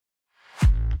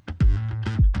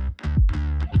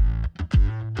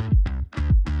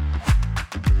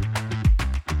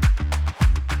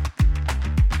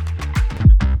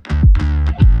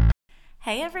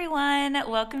Hey everyone,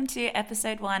 welcome to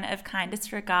episode 1 of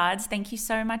Kindest Regards. Thank you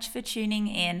so much for tuning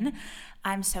in.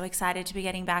 I'm so excited to be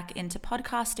getting back into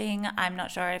podcasting. I'm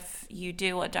not sure if you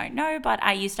do or don't know, but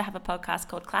I used to have a podcast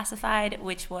called Classified,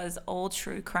 which was all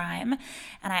true crime,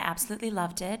 and I absolutely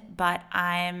loved it. But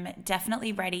I'm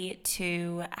definitely ready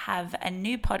to have a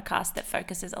new podcast that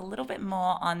focuses a little bit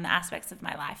more on the aspects of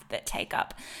my life that take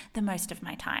up the most of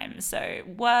my time. So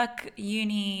work,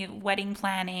 uni, wedding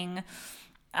planning,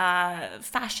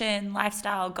 fashion,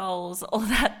 lifestyle, goals, all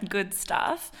that good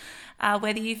stuff.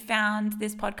 Whether you found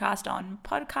this podcast on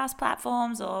podcast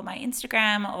platforms or my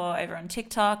Instagram or over on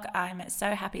TikTok, I'm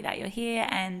so happy that you're here,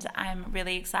 and I'm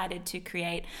really excited to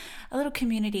create a little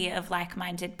community of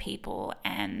like-minded people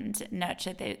and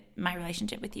nurture my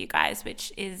relationship with you guys,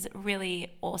 which is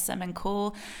really awesome and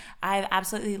cool. I've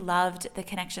absolutely loved the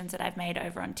connections that I've made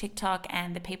over on TikTok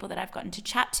and the people that I've gotten to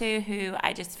chat to who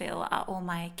I just feel are all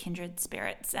my kindred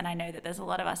spirits. And I know that there's a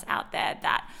lot of us out there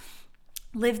that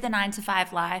live the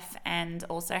 9-to-5 life and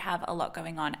also have a lot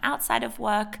going on outside of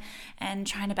work and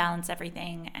trying to balance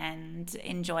everything and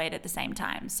enjoy it at the same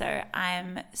time. So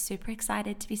I'm super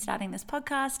excited to be starting this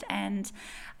podcast, and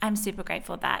I'm super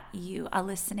grateful that you are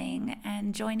listening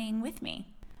and joining with me.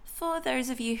 For those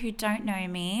of you who don't know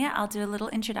me, I'll do a little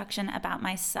introduction about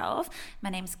myself. My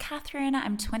name's Katherine.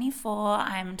 I'm 24.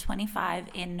 I'm 25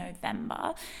 in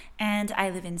November, and I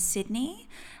live in Sydney.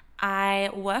 I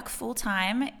work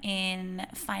full-time in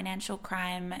financial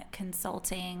crime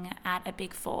consulting at a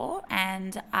Big Four,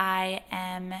 and I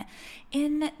am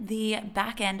in the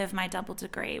back end of my double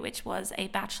degree, which was a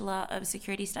Bachelor of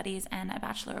Security Studies and a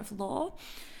Bachelor of Law.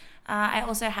 I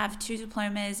also have 2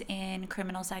 diplomas in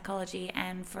criminal psychology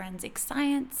and forensic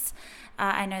science.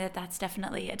 I know that that's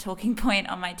definitely a talking point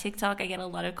on my TikTok. I get a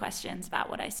lot of questions about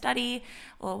what I study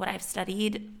or what I've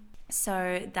studied.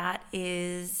 So that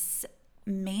is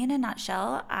me in a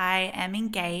nutshell. I am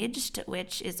engaged,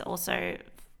 which is also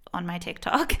on my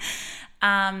TikTok.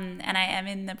 And I am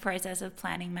in the process of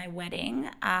planning my wedding.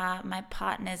 My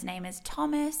partner's name is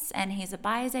Thomas, and he's a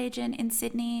buyer's agent in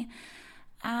Sydney.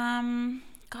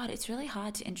 God, it's really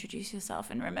hard to introduce yourself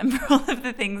and remember all of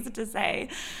the things to say.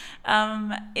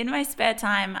 In my spare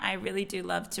time, I really do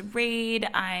love to read.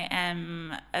 I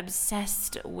am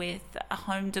obsessed with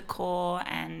home decor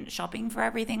and shopping for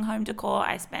everything home decor.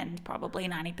 I spend probably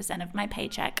 90% of my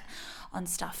paycheck on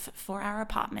stuff for our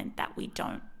apartment that we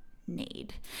don't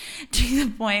need, to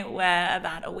the point where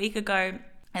about a week ago,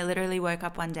 I literally woke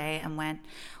up one day and went,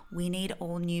 we need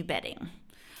all new bedding.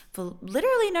 For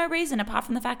literally no reason apart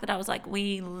from the fact that I was like,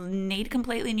 we need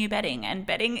completely new bedding, and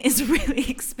bedding is really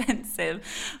expensive,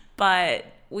 but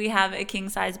we have a king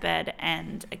size bed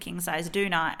and a king size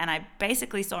doona, and I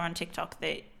basically saw on TikTok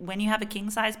that when you have a king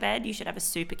size bed, you should have a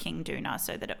super king doona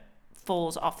so that it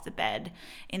falls off the bed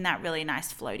in that really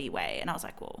nice floaty way. And I was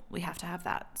like, well, we have to have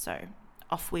that. So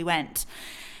off we went.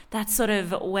 That's sort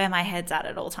of where my head's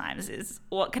at all times, is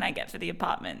what can I get for the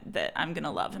apartment that I'm going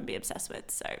to love and be obsessed with.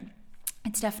 So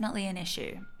it's definitely an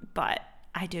issue, but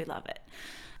I do love it.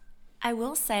 I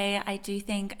will say I do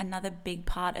think another big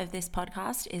part of this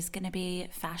podcast is going to be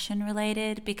fashion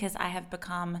related, because I have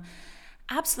become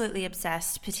absolutely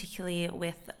obsessed, particularly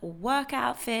with work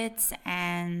outfits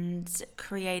and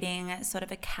creating sort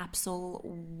of a capsule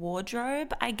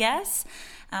wardrobe, I guess.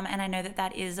 And I know that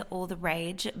that is all the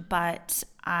rage, but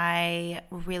I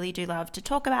really do love to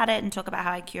talk about it and talk about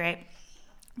how I curate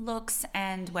looks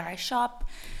and where I shop.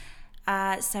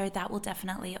 So that will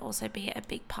definitely also be a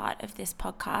big part of this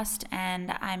podcast,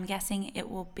 and I'm guessing it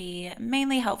will be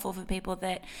mainly helpful for people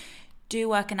that do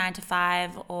work a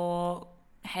 9-to-5 or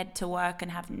head to work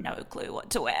and have no clue what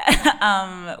to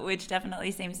wear, which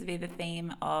definitely seems to be the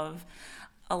theme of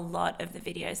a lot of the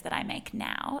videos that I make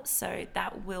now. So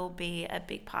that will be a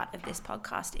big part of this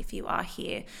podcast if you are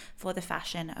here for the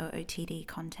fashion OOTD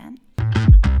content.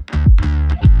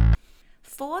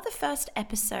 For the first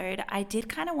episode, I did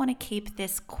kind of want to keep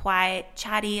this quite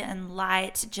chatty and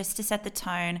light just to set the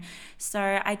tone.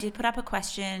 So I did put up a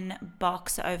question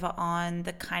box over on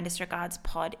the Kindest Regards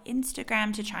pod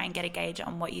Instagram to try and get a gauge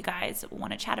on what you guys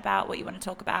want to chat about, what you want to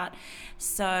talk about.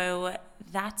 So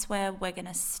that's where we're going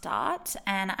to start.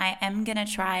 And I am going to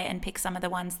try and pick some of the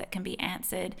ones that can be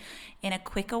answered in a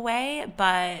quicker way,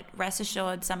 but rest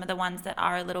assured, some of the ones that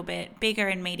are a little bit bigger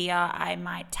in media, I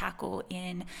might tackle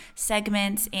in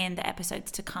segments in the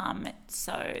episodes to come.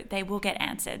 So they will get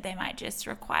answered. They might just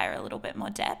require a little bit more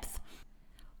depth.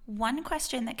 One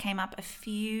question that came up a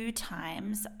few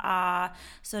times are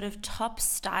sort of top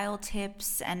style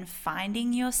tips and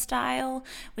finding your style,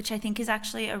 which I think is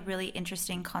actually a really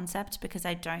interesting concept, because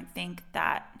I don't think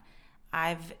that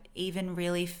I've even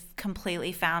really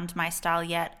completely found my style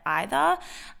yet either.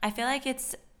 I feel like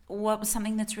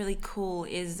something that's really cool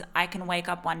is I can wake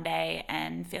up one day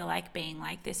and feel like being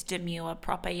like this demure,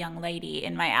 proper young lady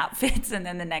in my outfits, and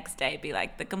then the next day be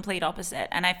like the complete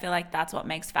opposite. And I feel like that's what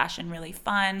makes fashion really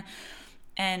fun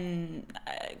and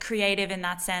creative in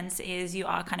that sense, is you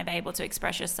are kind of able to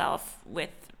express yourself with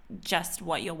just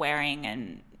what you're wearing,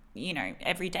 and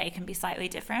every day can be slightly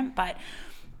different. But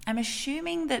I'm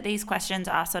assuming that these questions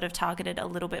are sort of targeted a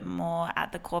little bit more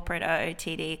at the corporate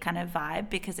OOTD kind of vibe,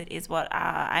 because it is what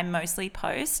I mostly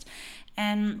post.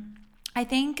 And I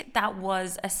think that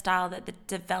was a style that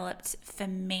developed for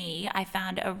me. I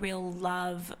found a real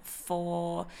love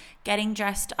for getting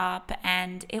dressed up,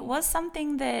 and it was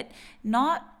something that,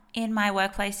 not in my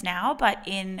workplace now, but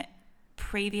in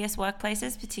previous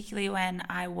workplaces, particularly when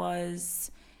I was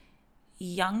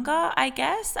younger, I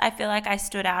guess, I feel like I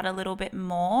stood out a little bit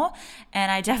more.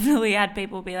 And I definitely had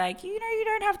people be like, you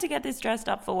don't have to get this dressed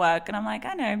up for work. And I'm like,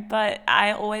 I know, but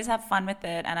I always have fun with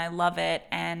it and I love it.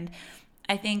 And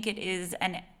I think it is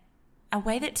a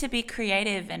way to be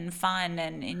creative and fun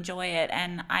and enjoy it.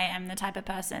 And I am the type of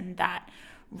person that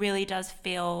really does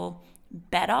feel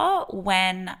better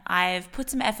when I've put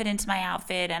some effort into my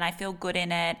outfit and I feel good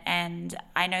in it. And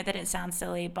I know that it sounds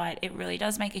silly, but it really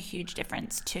does make a huge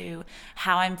difference to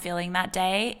how I'm feeling that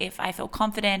day. If I feel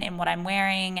confident in what I'm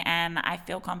wearing and I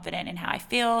feel confident in how I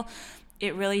feel,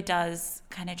 it really does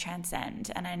kind of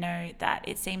transcend. And I know that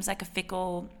it seems like a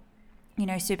fickle,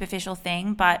 superficial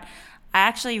thing, but I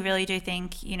actually really do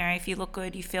think, if you look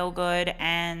good, you feel good,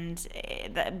 and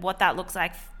what that looks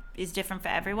like is different for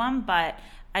everyone. But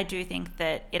I do think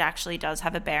that it actually does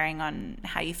have a bearing on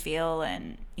how you feel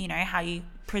and, how you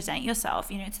present yourself.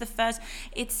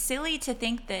 It's silly to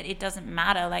think that it doesn't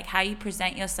matter, like how you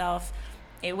present yourself,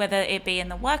 whether it be in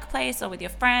the workplace or with your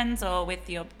friends or with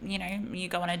your, you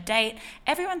go on a date.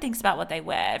 Everyone thinks about what they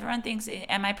wear. Everyone thinks,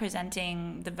 am I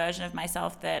presenting the version of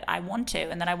myself that I want to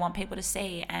and that I want people to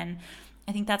see? And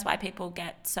I think that's why people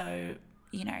get so,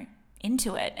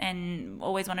 into it and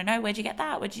always want to know, where'd you get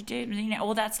that, what'd you do,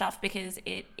 all that stuff, because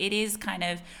it is kind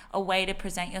of a way to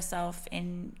present yourself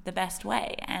in the best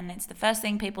way, and it's the first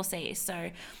thing people see.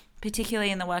 So particularly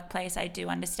in the workplace, I do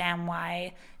understand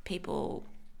why people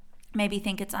maybe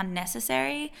think it's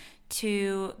unnecessary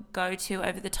to go to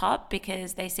over the top,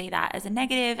 because they see that as a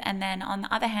negative. And then on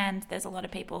the other hand, there's a lot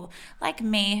of people like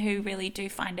me who really do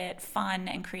find it fun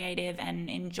and creative and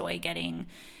enjoy getting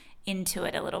into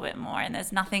it a little bit more, and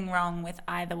there's nothing wrong with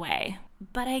either way.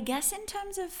 But I guess in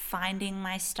terms of finding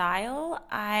my style,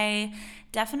 I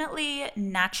definitely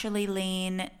naturally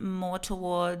lean more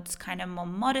towards kind of more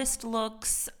modest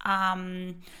looks,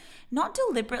 not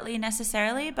deliberately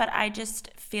necessarily, but I just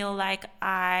feel like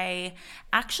I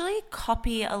actually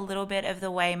copy a little bit of the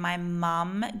way my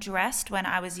mum dressed when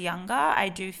I was younger. I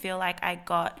do feel like I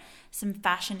got some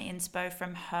fashion inspo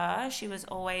from her. She was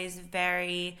always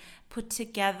very put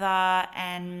together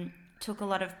and took a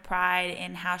lot of pride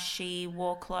in how she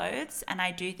wore clothes. And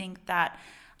I do think that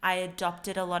I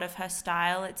adopted a lot of her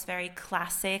style. It's very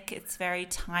classic. It's very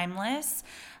timeless.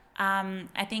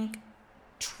 I think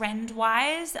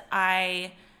trend-wise,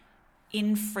 I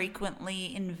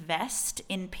infrequently invest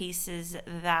in pieces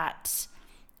that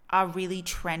are really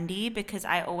trendy, because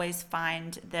I always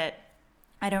find that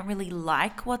I don't really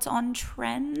like what's on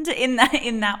trend in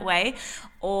that way,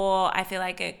 or I feel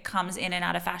like it comes in and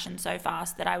out of fashion so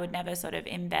fast that I would never sort of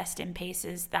invest in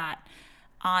pieces that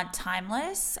aren't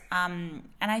timeless. And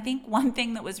I think one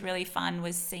thing that was really fun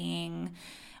was seeing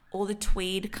all the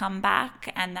tweed come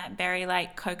back and that very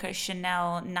like Coco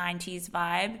Chanel 90s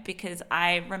vibe, because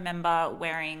I remember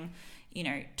wearing,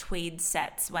 tweed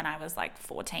sets when I was like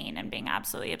 14 and being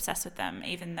absolutely obsessed with them,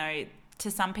 even though to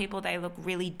some people they look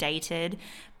really dated,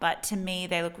 but to me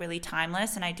they look really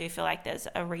timeless. And I do feel like there's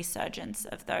a resurgence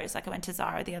of those. Like I went to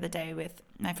Zara the other day with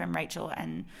my friend Rachel,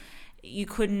 and you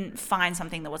couldn't find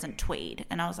something that wasn't tweed,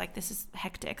 and I was like, this is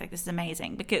hectic, like this is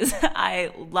amazing, because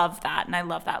I love that and I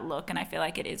love that look, and I feel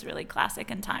like it is really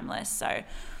classic and timeless. So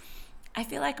I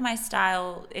feel like my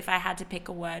style, if I had to pick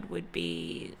a word, would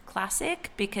be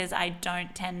classic, because I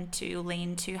don't tend to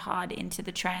lean too hard into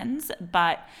the trends,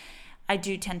 but I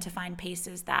do tend to find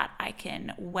pieces that I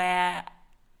can wear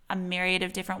a myriad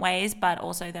of different ways, but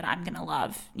also that I'm going to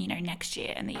love, next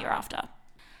year and the year after.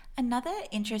 Another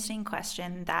interesting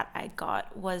question that I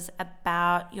got was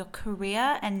about your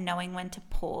career and knowing when to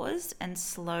pause and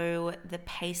slow the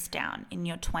pace down in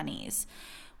your 20s,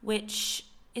 which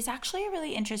is actually a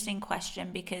really interesting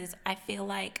question, because I feel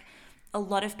like a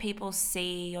lot of people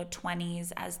see your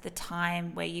 20s as the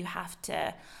time where you have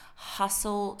to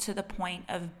hustle to the point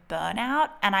of burnout.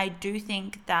 And I do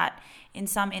think that in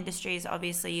some industries,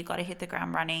 obviously you got to hit the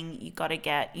ground running. You got to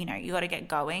get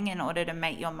going in order to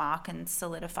make your mark and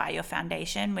solidify your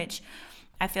foundation, which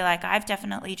I feel like I've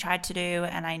definitely tried to do.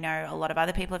 And I know a lot of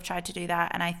other people have tried to do that.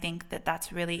 And I think that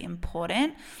that's really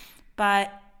important.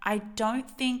 But I don't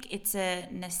think it's a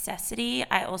necessity.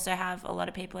 I also have a lot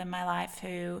of people in my life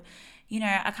who,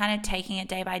 are kind of taking it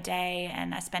day by day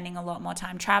and are spending a lot more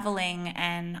time traveling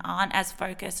and aren't as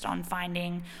focused on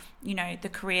finding, the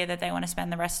career that they want to spend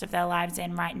the rest of their lives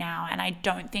in right now. And I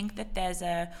don't think that there's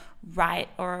a right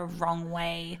or a wrong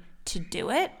way to do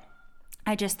it.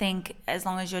 I just think as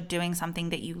long as you're doing something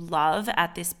that you love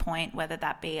at this point, whether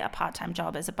that be a part-time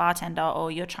job as a bartender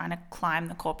or you're trying to climb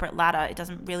the corporate ladder, it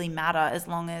doesn't really matter as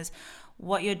long as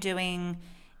what you're doing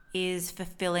is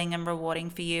fulfilling and rewarding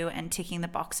for you and ticking the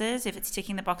boxes. If it's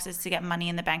ticking the boxes to get money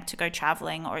in the bank to go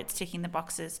traveling, or it's ticking the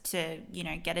boxes to,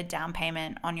 get a down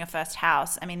payment on your first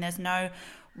house. I mean, there's no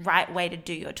right way to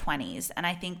do your 20s. And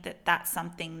I think that that's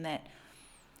something that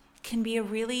can be a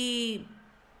really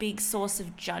big source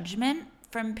of judgment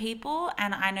from people.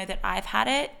 And I know that I've had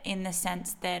it in the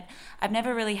sense that I've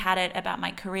never really had it about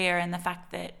my career and the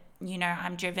fact that,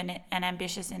 I'm driven and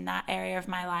ambitious in that area of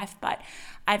my life, but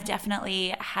I've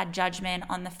definitely had judgment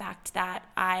on the fact that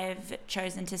I've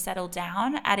chosen to settle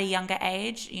down at a younger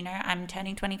age. I'm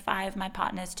turning 25, my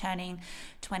partner's turning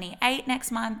 28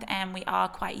 next month, and we are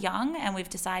quite young, and we've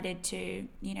decided to,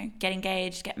 get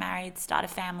engaged, get married, start a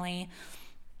family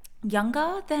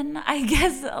younger than I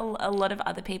guess a lot of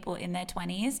other people in their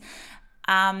 20s.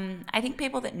 I think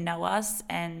people that know us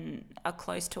and are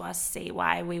close to us see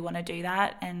why we want to do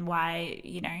that and why,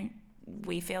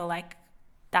 we feel like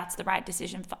that's the right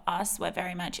decision for us. We're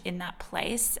very much in that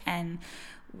place and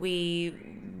we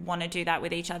want to do that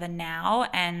with each other now.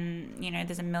 And,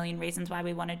 there's a million reasons why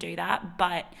we want to do that.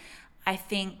 But I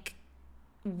think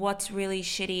what's really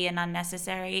shitty and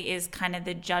unnecessary is kind of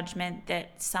the judgment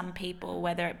that some people,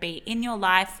 whether it be in your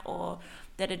life or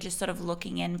that are just sort of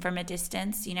looking in from a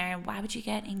distance, why would you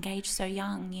get engaged so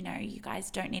young? You guys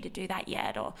don't need to do that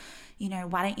yet. Or,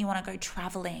 why don't you want to go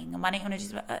traveling? And why don't you want to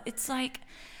just, it's like,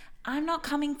 I'm not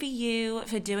coming for you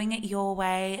for doing it your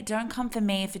way. Don't come for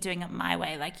me for doing it my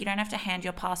way. Like, you don't have to hand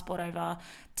your passport over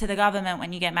to the government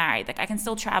when you get married. Like, I can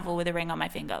still travel with a ring on my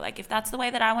finger. Like, if that's the way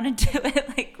that I want to do it,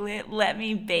 like, let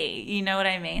me be. You know what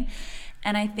I mean?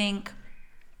 And I think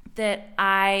that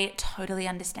I totally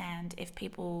understand if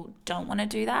people don't want to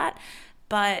do that.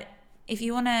 But if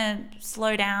you want to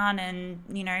slow down and,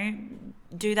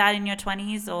 do that in your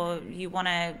 20s, or you want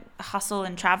to hustle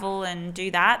and travel and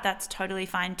do that, that's totally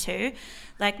fine too.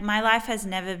 Like, my life has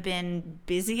never been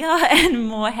busier and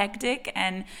more hectic,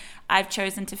 and I've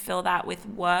chosen to fill that with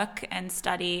work and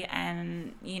study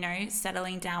and,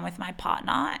 settling down with my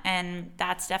partner, and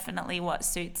that's definitely what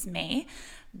suits me.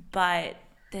 But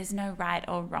there's no right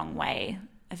or wrong way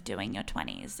of doing your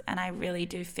 20s. And I really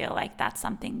do feel like that's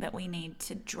something that we need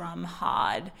to drum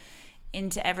hard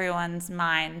into everyone's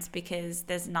minds, because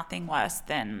there's nothing worse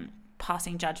than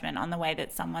passing judgment on the way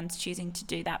that someone's choosing to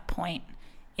do that point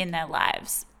in their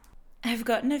lives. I've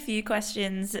gotten a few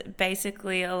questions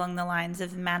basically along the lines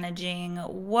of managing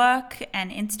work and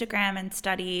Instagram and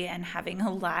study and having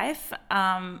a life,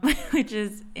 which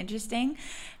is interesting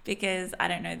because I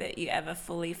don't know that you ever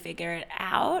fully figure it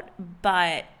out.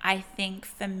 But I think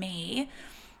for me,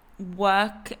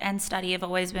 work and study have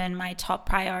always been my top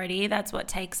priority. That's what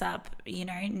takes up,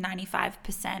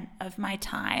 95% of my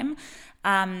time.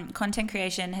 Content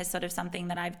creation is sort of something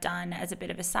that I've done as a bit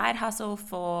of a side hustle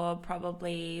for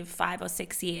probably 5 or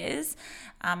 6 years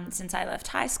since I left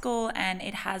high school, and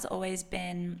it has always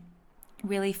been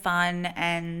really fun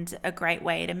and a great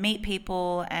way to meet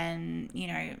people and,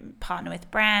 partner with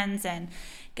brands and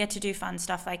get to do fun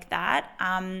stuff like that.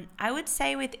 I would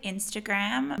say with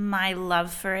Instagram, my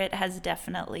love for it has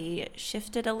definitely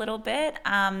shifted a little bit.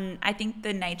 I think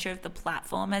the nature of the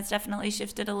platform has definitely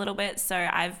shifted a little bit. So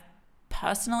I've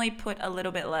personally put a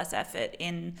little bit less effort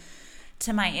in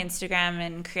to my Instagram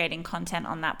and creating content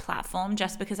on that platform,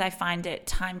 just because I find it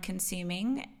time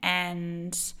consuming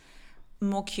and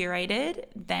more curated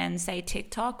than, say,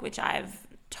 TikTok, which I've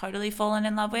totally fallen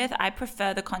in love with. I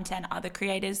prefer the content other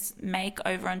creators make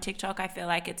over on TikTok. I feel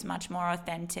like it's much more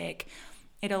authentic.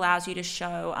 It allows you to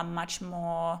show a much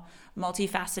more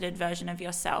multifaceted version of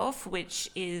yourself, which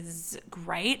is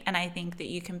great. And I think that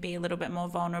you can be a little bit more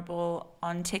vulnerable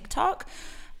on TikTok.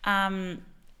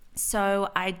 So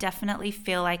I definitely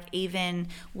feel like, even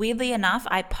weirdly enough,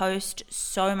 I post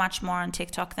so much more on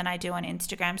TikTok than I do on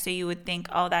Instagram. So you would think,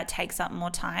 oh, that takes up more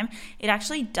time. It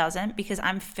actually doesn't, because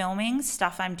I'm filming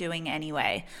stuff I'm doing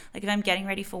anyway. Like if I'm getting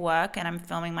ready for work and I'm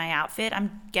filming my outfit,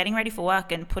 I'm getting ready for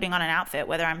work and putting on an outfit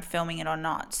whether I'm filming it or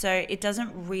not. So it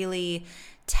doesn't really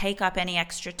take up any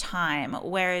extra time,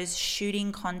 whereas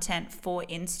shooting content for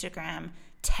Instagram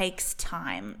takes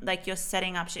time. Like you're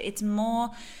setting up, it's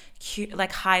more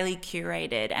like highly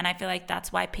curated, and I feel like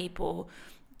that's why people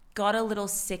got a little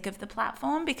sick of the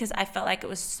platform, because I felt like it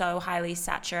was so highly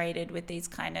saturated with these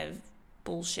kind of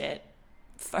bullshit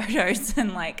photos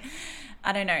and like,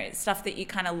 I don't know, stuff that you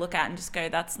kind of look at and just go,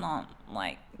 that's not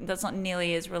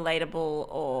nearly as relatable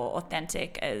or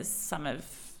authentic as some of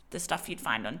the stuff you'd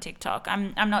find on TikTok.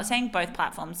 I'm not saying both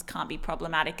platforms can't be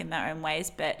problematic in their own ways,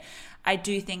 but I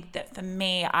do think that for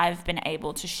me, I've been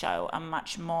able to show a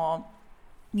much more,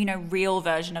 real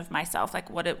version of myself. Like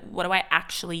what do I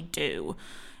actually do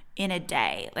in a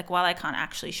day? Like while I can't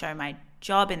actually show my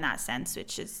job in that sense,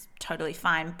 which is totally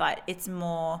fine, but it's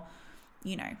more,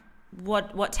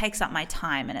 what takes up my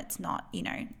time, and it's not,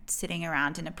 sitting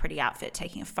around in a pretty outfit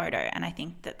taking a photo. And I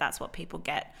think that that's what people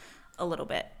get a little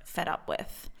bit fed up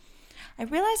with. I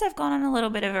realize I've gone on a little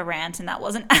bit of a rant, and that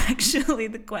wasn't actually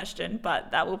the question,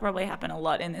 but that will probably happen a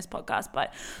lot in this podcast.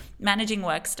 But managing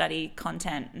work, study,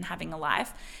 content, and having a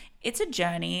life, it's a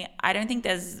journey. I don't think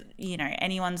there's,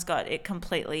 anyone's got it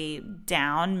completely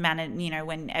down,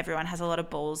 when everyone has a lot of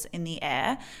balls in the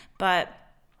air. But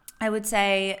I would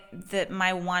say that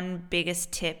my one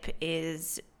biggest tip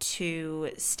is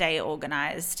to stay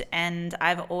organized. And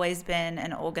I've always been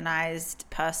an organized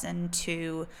person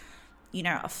to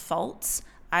a fault.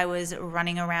 I was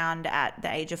running around at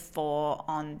the age of 4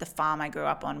 on the farm I grew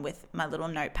up on with my little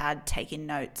notepad, taking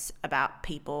notes about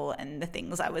people and the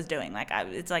things I was doing.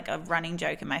 It's like a running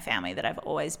joke in my family that I've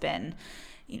always been,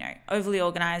 overly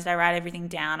organized. I write everything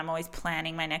down. I'm always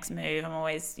planning my next move. I'm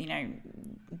always,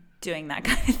 doing that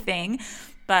kind of thing.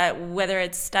 But whether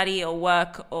it's study or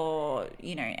work or,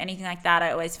 anything like that,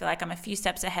 I always feel like I'm a few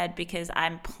steps ahead because I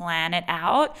plan it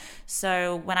out.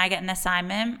 So when I get an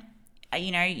assignment,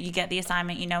 you get the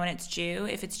assignment, when it's due.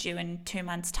 If it's due in 2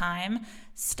 months' time,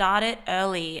 start it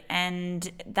early. And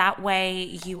that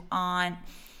way you aren't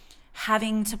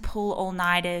having to pull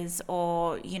all-nighters,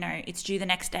 or, it's due the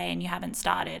next day and you haven't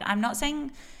started. I'm not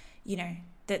saying,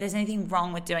 that there's anything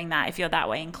wrong with doing that if you're that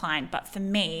way inclined. But for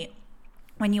me,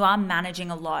 when you are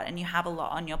managing a lot and you have a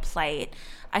lot on your plate,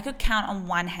 I could count on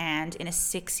one hand in a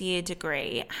 6-year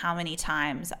degree how many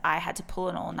times I had to pull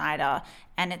an all-nighter,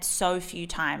 and it's so few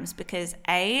times because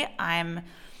I'm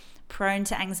prone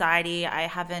to anxiety. I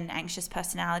have an anxious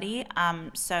personality,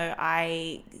 so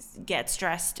I get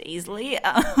stressed easily.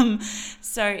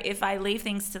 So if I leave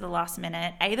things to the last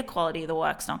minute, the quality of the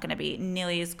work's not going to be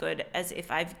nearly as good as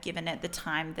if I've given it the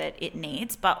time that it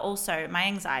needs, but also my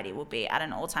anxiety will be at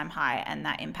an all-time high, and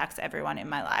that impacts everyone in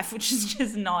my life, which is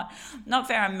just not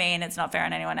fair on me, and it's not fair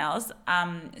on anyone else.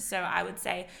 So I would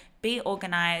say be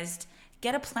organized,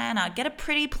 get a planner, get a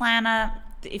pretty planner.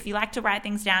 If you like to write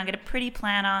things down, get a pretty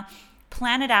planner,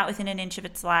 plan it out within an inch of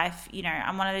its life.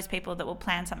 I'm one of those people that will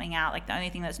plan something out. Like the only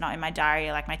thing that's not in my diary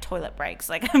are like my toilet breaks.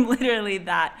 Like I'm literally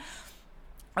that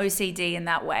OCD in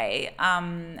that way.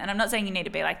 And I'm not saying you need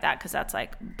to be like that, because that's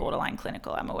like borderline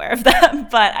clinical. I'm aware of that.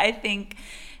 But I think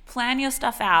plan your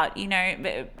stuff out,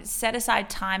 set aside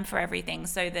time for everything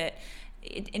so that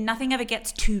nothing ever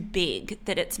gets too big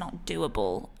that it's not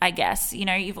doable, I guess.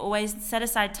 You've always set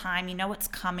aside time, what's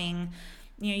coming.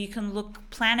 You can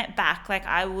plan it back. Like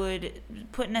I would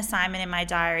put an assignment in my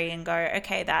diary and go,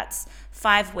 okay, that's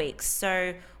 5 weeks.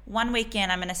 So 1 week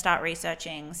in, I'm going to start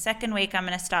researching. 2nd week, I'm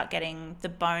going to start getting the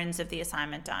bones of the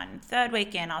assignment done. 3rd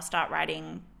week in, I'll start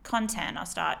writing content. I'll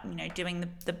start, doing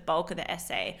the bulk of the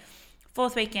essay.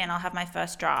 4th week in, I'll have my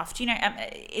first draft.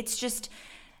 It's just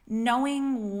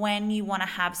knowing when you want to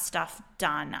have stuff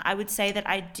done. I would say that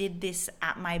I did this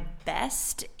at my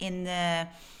best in the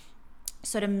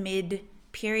sort of mid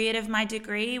period of my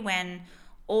degree, when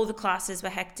all the classes were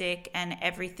hectic and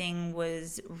everything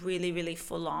was really, really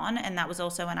full on. And that was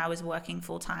also when I was working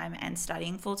full time and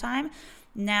studying full time.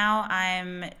 Now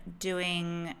I'm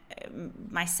doing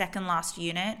my second last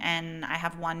unit, and I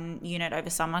have 1 unit over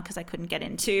summer because I couldn't get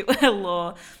into a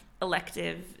law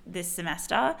elective this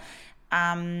semester.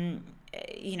 I'm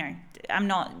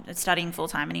not studying full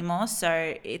time anymore,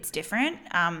 so it's different.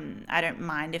 I don't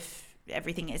mind if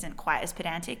everything isn't quite as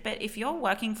pedantic, but if you're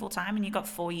working full time and you've got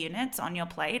 4 units on your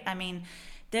plate,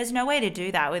 there's no way to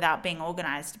do that without being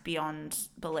organized beyond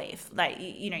belief. Like,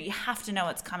 you have to know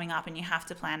what's coming up and you have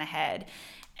to plan ahead.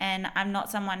 And I'm not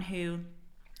someone who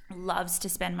loves to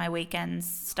spend my weekends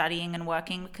studying and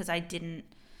working because I didn't,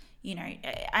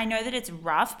 I know that it's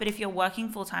rough, but if you're working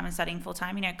full-time and studying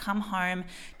full-time, come home,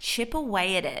 chip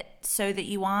away at it so that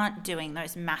you aren't doing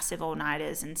those massive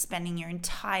all-nighters and spending your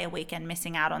entire weekend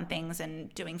missing out on things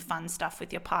and doing fun stuff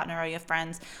with your partner or your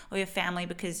friends or your family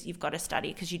because you've got to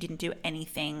study because you didn't do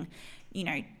anything,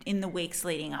 in the weeks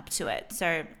leading up to it.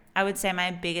 So I would say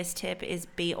my biggest tip is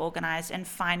be organized and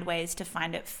find ways to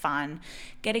find it fun.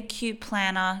 Get a cute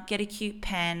planner, get a cute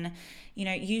pen,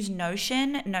 use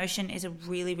Notion. Notion is a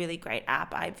really, really great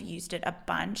app. I've used it a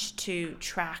bunch to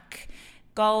track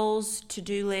goals,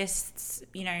 to-do lists,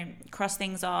 cross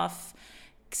things off,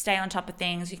 stay on top of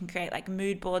things. You can create like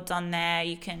mood boards on there.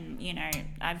 You can,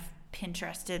 I've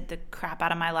Pinterested the crap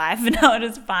out of my life and I'll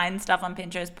just find stuff on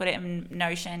Pinterest, put it in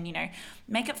Notion,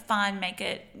 make it fun, make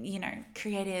it,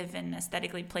 creative and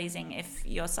aesthetically pleasing if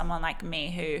you're someone like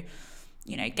me who,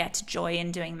 gets joy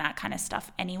in doing that kind of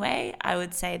stuff anyway. I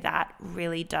would say that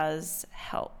really does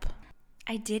help.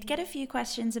 I did get a few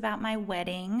questions about my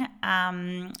wedding,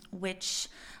 which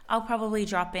I'll probably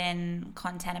drop in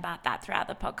content about that throughout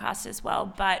the podcast as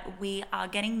well. But we are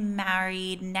getting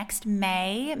married next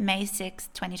May 6th,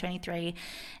 2023.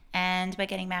 And we're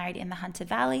getting married in the Hunter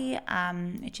Valley,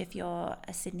 which if you're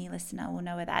a Sydney listener will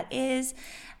know where that is.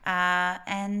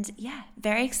 And yeah,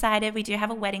 very excited. We do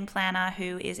have a wedding planner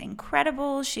who is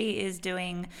incredible. She is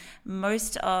doing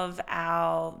most of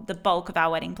the bulk of our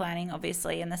wedding planning,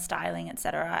 obviously, and the styling,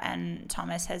 etc. And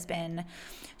Thomas has been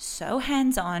so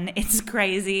hands-on. It's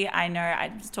crazy. I know.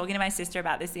 I was talking to my sister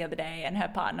about this the other day, and her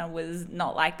partner was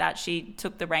not like that. She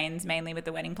took the reins mainly with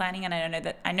the wedding planning, and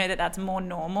I know that that's more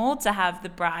normal to have the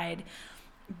bride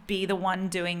be the one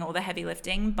doing all the heavy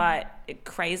lifting, but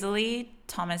crazily,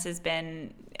 Thomas has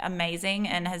been amazing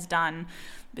and has done,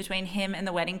 between him and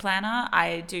the wedding planner,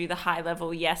 I do the high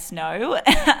level yes, no,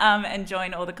 and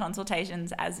join all the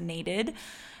consultations as needed.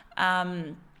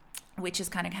 Which is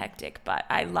kind of hectic, but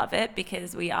I love it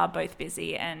because we are both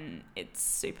busy and it's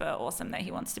super awesome that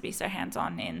he wants to be so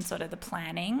hands-on in sort of the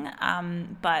planning.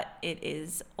 But it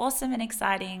is awesome and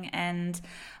exciting, and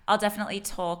I'll definitely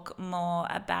talk more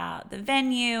about the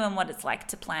venue and what it's like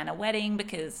to plan a wedding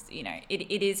because,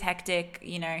 it is hectic,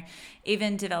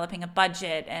 even developing a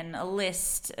budget and a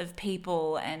list of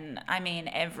people. And I mean,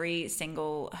 every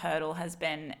single hurdle has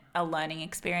been a learning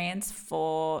experience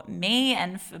for me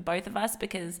and for both of us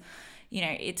because,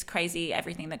 it's crazy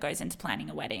everything that goes into planning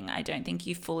a wedding. I don't think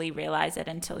you fully realize it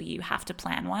until you have to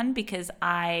plan one, because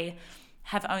I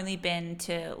have only been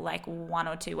to like one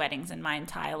or two weddings in my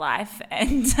entire life,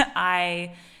 and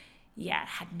I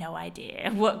had no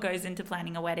idea what goes into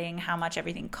planning a wedding, how much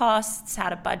everything costs, how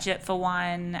to budget for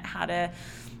one, how to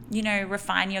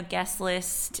refine your guest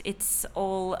list. It's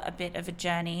all a bit of a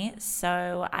journey.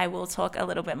 So I will talk a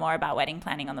little bit more about wedding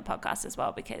planning on the podcast as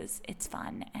well, because it's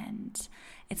fun and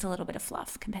it's a little bit of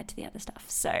fluff compared to the other stuff.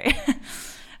 So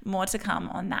more to come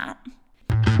on that.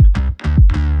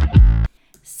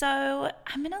 So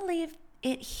I'm going to leave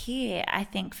it here, I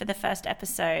think, for the first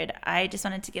episode. I just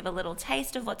wanted to give a little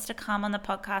taste of what's to come on the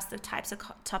podcast, the types of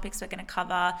topics we're going to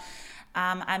cover.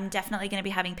 I'm definitely going to be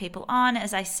having people on,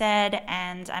 as I said,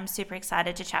 and I'm super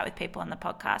excited to chat with people on the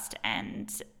podcast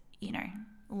and,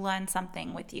 learn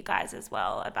something with you guys as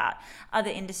well about other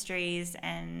industries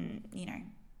and,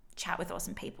 chat with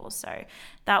awesome people. So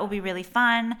that will be really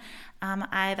fun.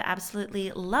 I've absolutely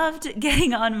loved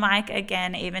getting on mic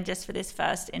again, even just for this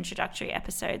first introductory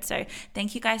episode. So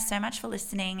thank you guys so much for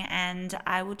listening, and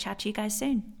I will chat to you guys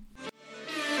soon.